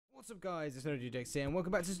What's up guys, it's NitroLukeDX here and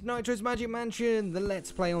welcome back to Nitro's Magic Mansion, the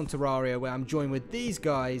Let's Play on Terraria, where I'm joined with these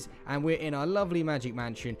guys and we're in our lovely Magic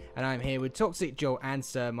Mansion and I'm here with Toxic Joel and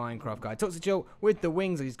Sir Minecraft Guy. Toxic Joel with the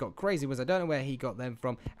wings, he's got crazy wings, I don't know where he got them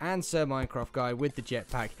from, and Sir Minecraft Guy with the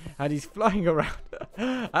jetpack, and he's flying around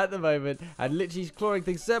at the moment and literally exploring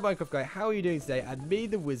things. Sir Minecraft Guy, how are you doing today? And me,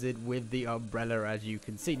 the wizard, with the umbrella, as you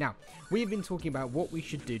can see. Now, we've been talking about what we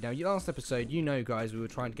should do. Now, last episode, you know guys, we were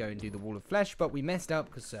trying to go and do the Wall of Flesh, but we messed up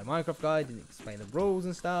because Sir Minecraft Guy didn't explain the rules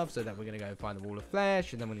and stuff, so that we're going to go find the Wall of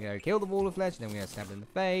Flesh, and then we're going to go kill the Wall of Flesh, and then we're going to stab him in the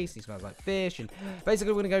face, he smells like fish, and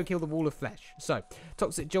basically we're going to go kill the Wall of Flesh. So,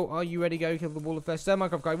 Toxic Joel, are you ready to go kill the Wall of Flesh? Sir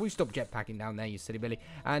Minecraft Guy, we stop jetpacking down there, you silly Billy,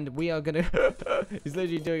 and we are going to... he's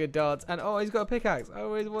literally doing a dance, and oh, he's got a pickaxe. I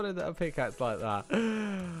always wanted a pickaxe like that.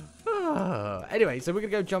 Anyway, so we're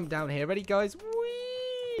going to go jump down here. Ready, guys?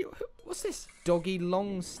 Whee! What's this? Doggy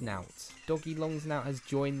Long Snout. Doggy Long Snout has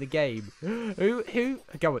joined the game. Who?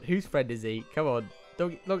 Come on, whose friend is he? Come on.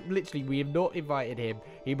 Look, literally, we have not invited him.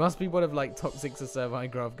 He must be one of, like, Toxic's or Sir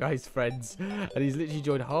Minecraft Guy's friends. And he's literally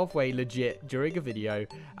joined halfway legit during a video.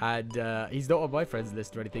 And he's not on my friends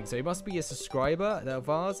list or anything. So he must be a subscriber of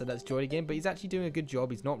ours, and that's joining in. But he's actually doing a good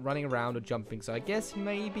job. He's not running around or jumping. So I guess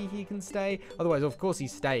maybe he can stay. Otherwise, of course,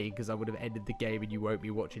 he's staying, because I would have ended the game and you won't be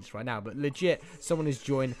watching this right now. But legit, someone has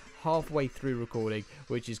joined halfway through recording,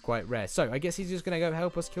 which is quite rare. So I guess he's just going to go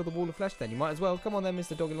help us kill the Wall of Flesh then. You might as well. Come on then,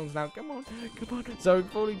 Mr. Doggy Longs now. Come on. Come on. So we're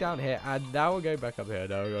falling down here, and now we're going back up here.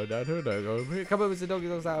 Now we're going down here. No, go. Come on, Mr. Doggy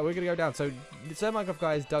Longs now. We're going to go down. So Sir Minecraft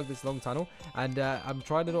Guy has dug this long tunnel, and I'm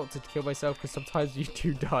trying not to kill myself, because sometimes you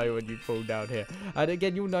do die when you fall down here. And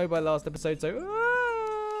again, you'll know by last episode, so...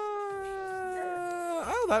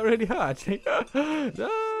 oh, that really hurt, actually.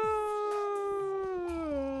 No.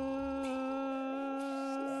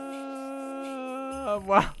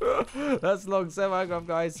 Wow, that's long. Sir Minecraft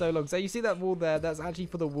Guy is so long. So you see that wall there? That's actually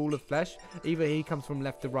for the Wall of Flesh. Either he comes from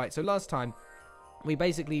left to right. So last time, we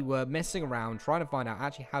basically were messing around trying to find out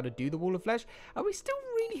actually how to do the Wall of Flesh, and we still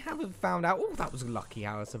really haven't found out. Oh, that was lucky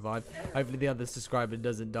how I survived. Hopefully the other subscriber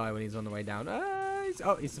doesn't die when he's on the way down.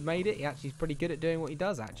 Oh, he's made it. He actually is pretty good at doing what he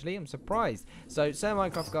does, actually. I'm surprised. So, Sir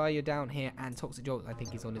Minecraft Guy, you're down here, and Toxic Joel, I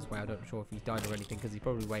think he's on his way. I'm not sure if he's died or anything, because he's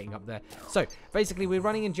probably waiting up there. So, basically, we're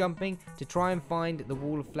running and jumping to try and find the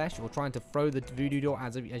Wall of Flesh, or trying to throw the voodoo door,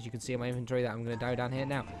 as you can see in my inventory, that I'm going to go down here.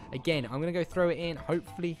 Now, again, I'm going to go throw it in.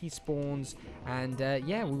 Hopefully, he spawns, and,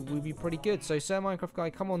 yeah, we'll be pretty good. So, Sir Minecraft Guy,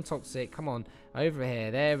 come on, Toxic, come on. Over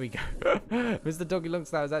here, there we go. Mr. Doggy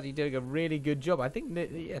Longstaff is actually doing a really good job. I think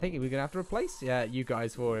we're gonna have to replace you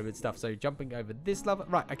guys for him and stuff. So jumping over this lava.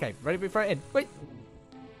 Right, okay, ready to throw it in. Wait.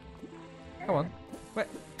 Come on. Wait.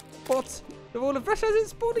 What? The Wall of Flesh hasn't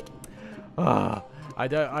spawned again. Ah.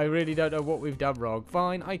 I really don't know what we've done wrong.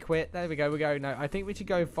 Fine, I quit. There we go. We're going. No, I think we should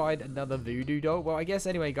go find another voodoo doll. Well, I guess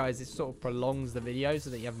anyway, guys, this sort of prolongs the video so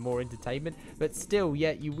that you have more entertainment. But still,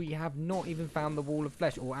 yeah, we have not even found the Wall of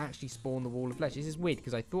Flesh, or actually spawned the Wall of Flesh. This is weird,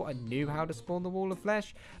 because I thought I knew how to spawn the Wall of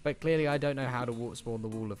Flesh, but clearly I don't know how to spawn the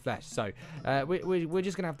Wall of Flesh. So we're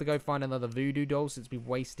just gonna have to go find another voodoo doll, since we've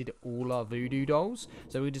wasted all our voodoo dolls.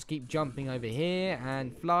 So we'll just keep jumping over here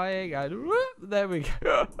and flying, and there we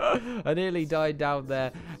go. I nearly died down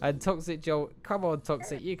there. And Toxic Joel, come on,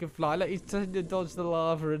 Toxic, you can fly. Look, he's trying to dodge the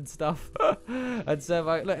lava and stuff. And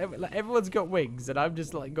so look, everyone's got wings, and I'm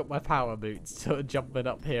just like got my power boots, sort of jumping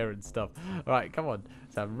up here and stuff. All right, come on.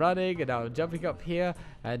 So I'm running, and now I'm jumping up here,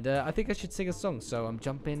 and I think I should sing a song. So I'm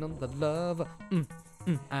jumping on the lava.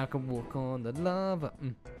 I can walk on the lava.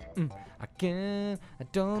 I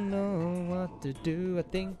don't know what to do. I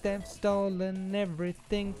think they've stolen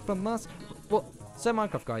everything from us. Well, Sir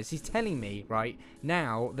Minecraft Guys, he's telling me right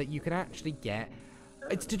now that you can actually get,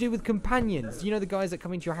 it's to do with companions. You know, the guys that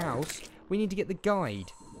come into your house. We need to get the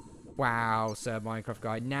guide. Wow, Sir Minecraft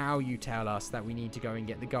Guy, now you tell us that we need to go and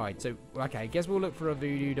get the guide. So, okay, I guess we'll look for a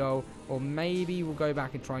voodoo doll, or maybe we'll go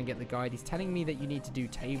back and try and get the guide. He's telling me that you need to do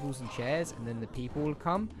tables and chairs, and then the people will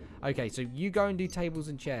come. Okay, so you go and do tables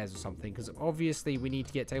and chairs or something, because obviously we need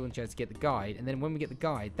to get tables and chairs to get the guide, and then when we get the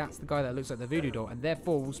guide, that's the guy that looks like the voodoo doll, and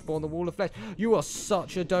therefore we'll spawn the Wall of Flesh. You are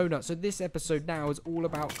such a donut. So this episode now is all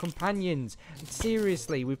about companions.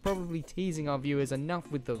 Seriously, we're probably teasing our viewers enough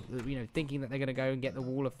with the, thinking that they're going to go and get the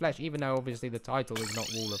Wall of Flesh, even though obviously the title is not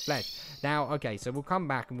Wall of Flesh. Now, okay, so we'll come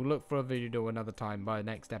back and we'll look for a voodoo doll another time by the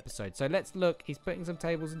next episode. So let's look. He's putting some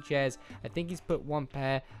tables and chairs. I think he's put one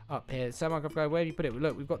pair up here. So Minecraft Guy, where have you put it?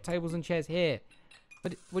 Look, we've got tables and chairs here.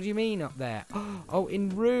 What do you mean up there? Oh, in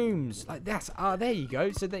rooms. Like that's, there you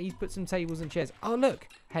go. So that he's put some tables and chairs. Oh, look.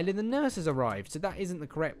 Helen the nurse has arrived. So that isn't the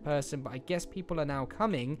correct person, but I guess people are now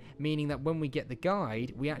coming, meaning that when we get the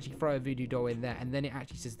guide, we actually throw a voodoo doll in there, and then it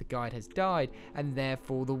actually says the guide has died, and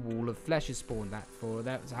therefore the wall of flesh is spawned.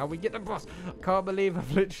 That's how we get the boss. I can't believe I've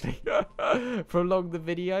literally prolonged the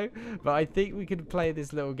video, but I think we can play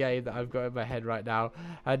this little game that I've got in my head right now.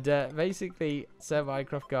 And basically, Sir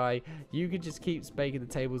Minecraft guy, you can just keep making the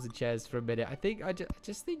tables and chairs for a minute. I think I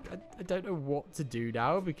don't know what to do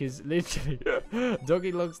now, because literally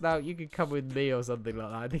Doggy Logs now, you can come with me or something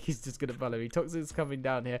like that. I think he's just gonna follow me. Toxic's coming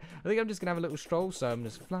down here. I think I'm just gonna have a little stroll, so I'm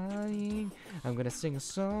just flying. I'm gonna sing a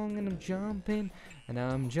song and I'm jumping. And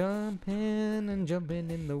I'm jumping and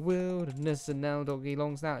jumping in the wilderness, and now Doggy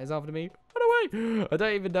Longsnout is after me. Run away! I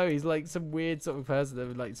don't even know. He's like some weird sort of person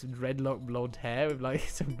with like some dreadlock blonde hair with like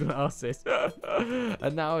some glasses.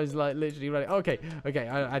 And now he's like literally running. Okay.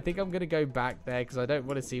 I think I'm gonna go back there because I don't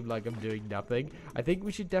want to seem like I'm doing nothing. I think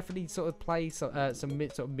we should definitely sort of play some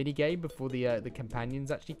sort of mini game before the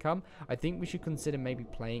companions actually come. I think we should consider maybe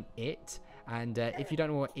playing it. And if you don't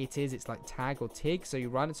know what it is, it's like tag or tig. So you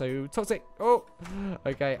run. So Toxic. Oh,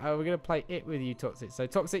 okay. We're gonna play it with you, Toxic. So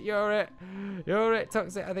Toxic, you're it. You're it,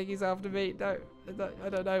 Toxic. I think he's after me. No, I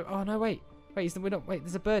don't know. Oh no, wait. We're not. Wait,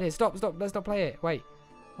 there's a bird here. Stop. Let's not play it. Wait.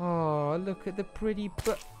 Oh, look at the pretty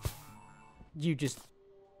bird. You just.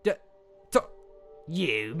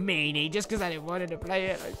 You meanie, just because I didn't want to play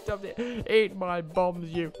it, I stopped it. Eat my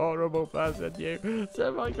bombs, you horrible person, you.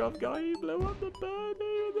 So Minecraft guy, he blew up the bird.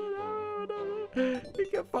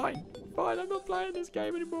 Fine, I'm not playing this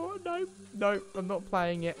game anymore. No, I'm not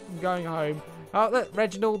playing it. I'm going home. Oh, look,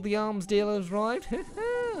 Reginald the arms dealer has arrived.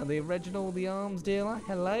 The Reginald the arms dealer.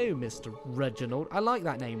 Hello, Mr. Reginald. I like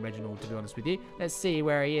that name, Reginald, to be honest with you. Let's see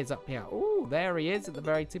where he is up here. Oh, there he is at the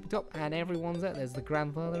very tippy top, and everyone's there. There's the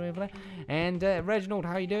grandfather over there. And Reginald,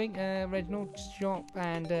 how are you doing? Reginald shop,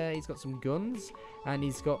 and he's got some guns, and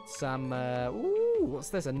he's got some. Ooh, what's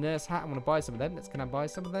this? A nurse hat. I want to buy some of them. Can I buy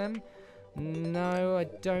some of them? No, I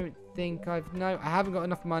don't think no, I haven't got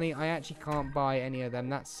enough money. I actually can't buy any of them.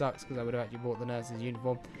 That sucks because I would have actually bought the nurse's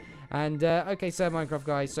uniform. And, okay, so Minecraft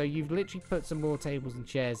guys, so you've literally put some more tables and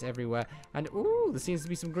chairs everywhere. And, ooh, there seems to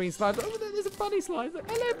be some green slides. Oh, there's a bunny slide.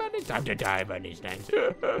 Hello, bunny. Time to die, bunny snags.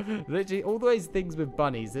 Literally, all those things with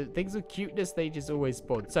bunnies, things with cuteness, they just always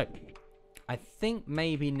spawn. So, I think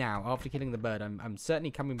maybe now, after killing the bird, I'm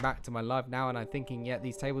certainly coming back to my life now, and I'm thinking, yeah,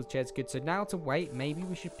 these tables, chairs, good. So now to wait, maybe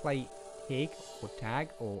we should play pig or tag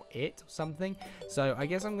or it or something. So I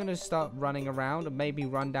guess I'm going to start running around and maybe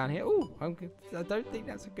run down here. Oh, I don't think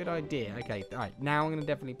that's a good idea. Okay, all right, now I'm going to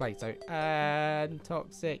definitely play. So,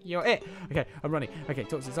 Toxic, you're it. Okay, I'm running. Okay,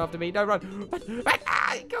 Toxic's after me. No, run.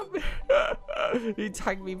 He got me. He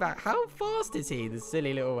tagged me back. How fast is he, the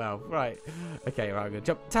silly little elf? Right. Okay, right, I'm going to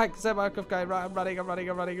jump. Tag, Sir Minecraft guy. Right, I'm running.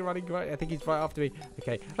 Right, I think he's right after me.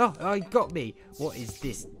 Okay. Oh, he got me. What is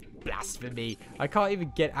this? Blasphemy. I can't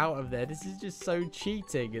even get out of there. This is just so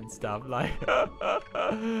cheating and stuff. Like,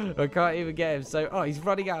 I can't even get him. So, oh, he's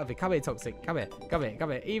running out of it. Come here, Toxic. Come here.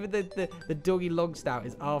 Even the Doggy Longsnout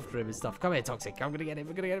is after him and stuff. Come here, Toxic. I'm going to get him.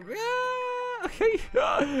 Ah! Okay.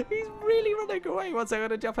 He's really running away. Once I'm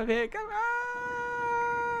going to jump up here. Come on.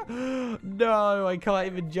 No, I can't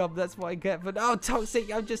even jump. That's what I get. But oh,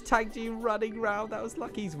 Toxic, I've just tagged you running around. That was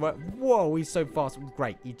lucky. Whoa, he's so fast.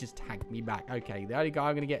 Great, he just tagged me back. Okay, the only guy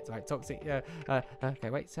I'm gonna get. Right, Toxic. Okay,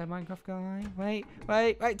 wait, Sir Minecraft guy.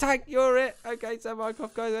 Wait, tag. You're it. Okay, Sir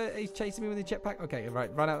Minecraft guy. He's chasing me with the jetpack. Okay,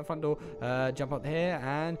 right, run out the front door. Jump up here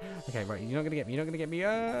and okay, right. You're not gonna get me.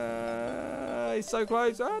 He's so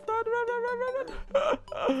close. Run.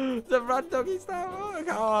 The run doggy style.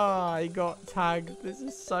 Oh, he got tagged. This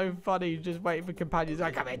is so funny. Just waiting for companions.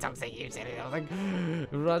 Like, come here, Toxic, you silly little thing.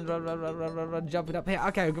 Run. Jumping up here.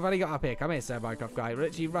 Okay, we've already got up here. Come here, Sir Minecraft guy.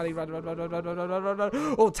 Richie, run.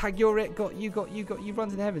 Oh, tag, you're it. You run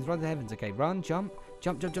to the heavens. Okay, run, jump.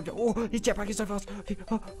 Oh, his jetpack is so fast. In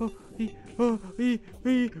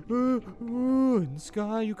the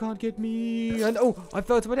sky, you can't get me. And oh, I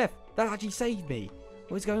fell to my death. That actually saved me.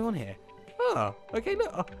 What is going on here? Oh, okay,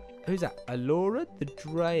 look. Oh, who's that? Alora the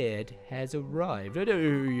Dryad has arrived. I don't know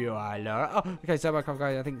who you are, Alora. Oh, okay, Sir Minecraft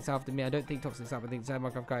guy, I think it's after me. I don't think Toxic's up. I think Sir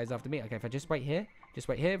Minecraft guy is after me. Okay, if I just wait here.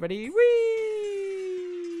 Ready? Whee!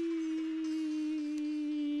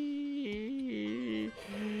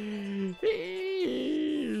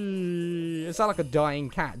 I sound like a dying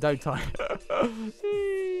cat, don't I?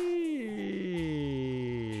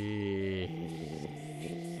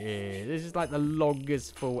 This is like the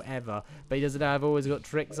longest fall ever. But he doesn't know I've always got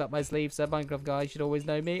tricks up my sleeve, so Minecraft guy should always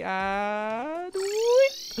know me. And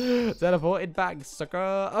Teleported back,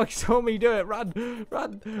 sucker. Oh, he saw me do it. Run.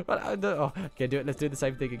 Oh, okay, do it. Let's do the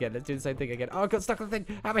same thing again. Oh, I got stuck on the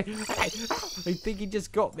thing. Help me. I think he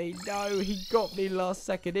just got me. No, he got me last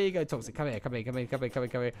second. Here you go, Toxic. Come here.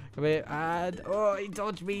 And, oh, he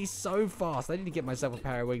dodged me so fast. I need to get myself a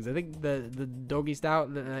pair of wings. I think the doggy stout,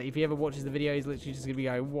 if he ever watches the video, he's literally just going to be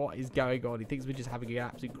going, what is going on? He thinks we're just having an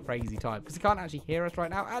absolute crazy time. Because he can't actually hear us right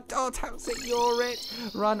now. And, oh, Toxic, you're it.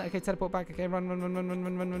 Run. Okay, teleport back. Okay, run.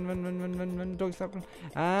 Doggy stout.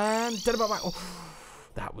 And teleport back. Oh.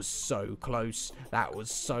 That was so close.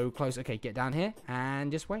 Okay, get down here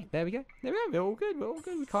and just wait. There we go. We're all good.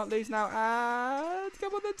 We can't lose now. And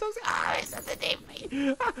come on then, Toxic. Ah, he's underneath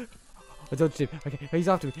me. I dodged him. Okay, he's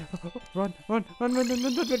after me. Run.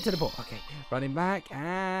 Teleport. Okay, running back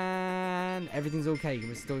and everything's okay.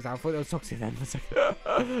 We're still down. I thought that was Toxic then.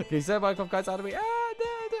 Okay, so Minecraft guy's out of me.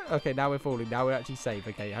 Okay, now we're falling. Now we're actually safe.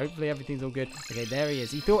 Okay, hopefully everything's all good. Okay, there he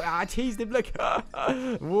is. He thought I teased him. Look.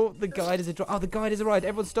 Whoa, the guide is a drop. Oh, the guide has arrived.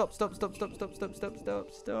 Everyone stop. Toxic. No,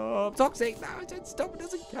 don't stop. It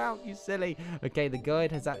doesn't count, you silly. Okay, the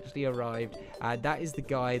guide has actually arrived. That is the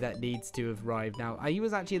guy that needs to have arrived. Now, he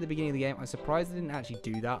was actually at the beginning of the game. I'm surprised I didn't actually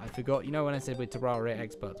do that. I forgot. You know when I said we're Terraria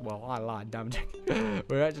experts? Well, I lied. Damn it.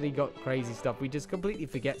 We've actually got crazy stuff. We just completely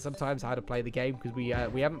forget sometimes how to play the game because we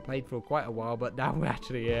haven't played for quite a while, but now we're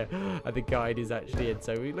actually here. And the guide is actually in.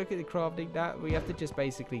 So we look at the crafting that. We have to just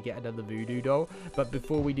basically get another voodoo doll. But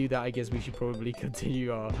before we do that, I guess we should probably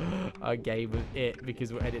continue our game with it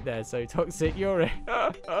because we'll edit there. So Toxic, you're it.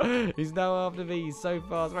 He's now after me. He's so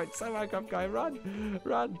fast. Right, so Minecraft guy, run.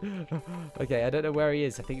 Okay, I don't know where he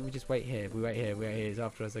is. I think we just wait here. We wait here. He's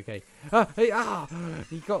after us. Okay.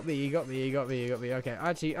 He got me. Okay,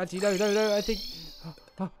 actually, no. I think.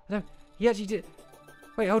 No. He actually did.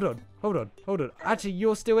 Wait, hold on. Actually,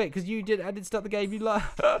 you're still it because I didn't start the game. You lie.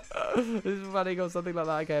 This is running or something like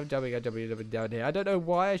that. Okay, I'm jumping down here. I don't know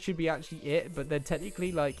why I should be actually it, but then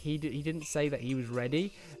technically, like he didn't say that he was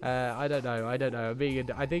ready. I don't know. I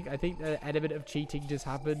think the element of cheating just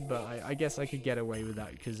happened, but I guess I could get away with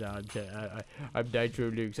that because I'm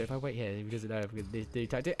NitroLuke. So if I wait here, he doesn't know if I'm going to do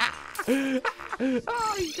tactic.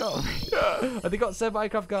 Oh, he got me. I think I got Sir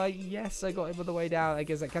Minecraft guy. Yes, I got him on the way down. I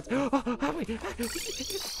guess that counts.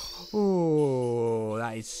 Oh,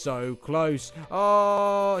 that is so close.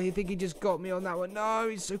 Oh, you think he just got me on that one? No,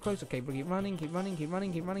 he's so close. Okay, keep running.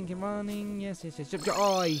 Yes.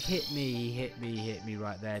 Oh, he hit me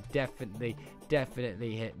right there. Definitely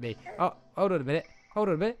hit me. Oh, hold on a minute.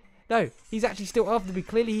 No, he's actually still after me.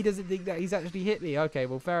 Clearly, he doesn't think that he's actually hit me. Okay,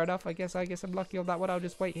 well, fair enough. I guess I'm lucky on that one. I'll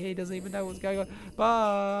just wait here. He doesn't even know what's going on.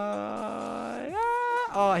 Bye.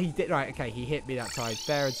 Oh, he did. Right, okay, he hit me that time.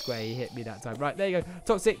 Fair and square, he hit me that time. Right, there you go.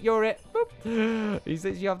 Toxic, you're it. Boop. He's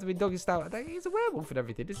literally after me doggy style. I think he's a werewolf and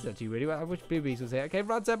everything. This is actually really well. I wish Boobies was here. Okay,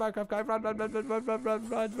 run, Sir Minecraft guy.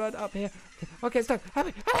 Run up here. Okay, it's stuck. Have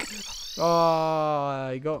it. Oh,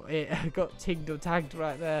 he got it. Got tagged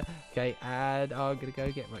right there. Okay, and I'm going to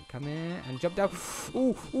go get, right, come here and jump down.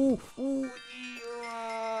 Ooh.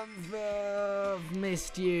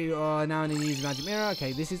 Missed you. Oh, now I need to use magic mirror.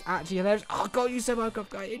 Okay, this is actually hilarious. Oh, God, you said Minecraft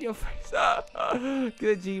guy in your face.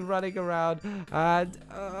 Good G running around and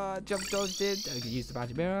jump dodged in. Okay, use the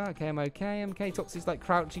magic mirror. Okay, I'm okay. Toxic's like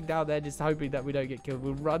crouching down there, just hoping that we don't get killed.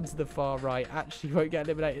 We'll run to the far right. Actually, won't get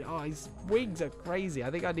eliminated. Oh, his wings are crazy. I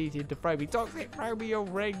think I need him to throw me. Toxic, throw me your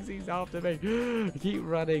rings. He's after me. Keep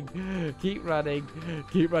running.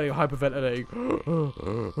 Hyperventilating.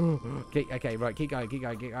 Okay, right. Keep going.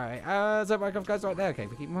 Alright, so Minecraft guy's right there. Okay,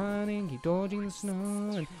 we keep running, keep dodging the snow,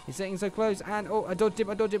 and he's getting so close. And oh, I dodged him.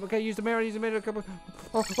 Okay, use the mirror. Come on.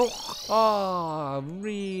 Oh,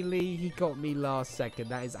 really? He got me last second.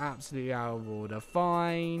 That is absolutely out of order.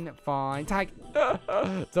 Fine. Tag.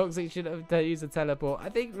 Toxic should have used a teleport. I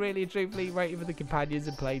think really, truthfully, waiting for the companions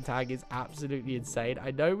and playing tag is absolutely insane.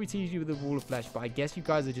 I know we teased you with the wall of flesh, but I guess you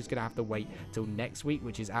guys are just gonna have to wait till next week,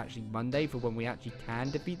 which is actually Monday, for when we actually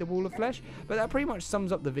can defeat the wall of flesh. But that pretty much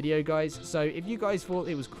sums up the video, guys. So if you guys thought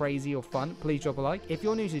it was crazy or fun, please drop a like. If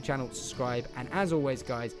you're new to the channel, subscribe. And as always,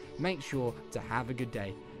 guys, make sure to have a good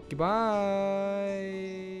day.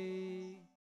 Goodbye.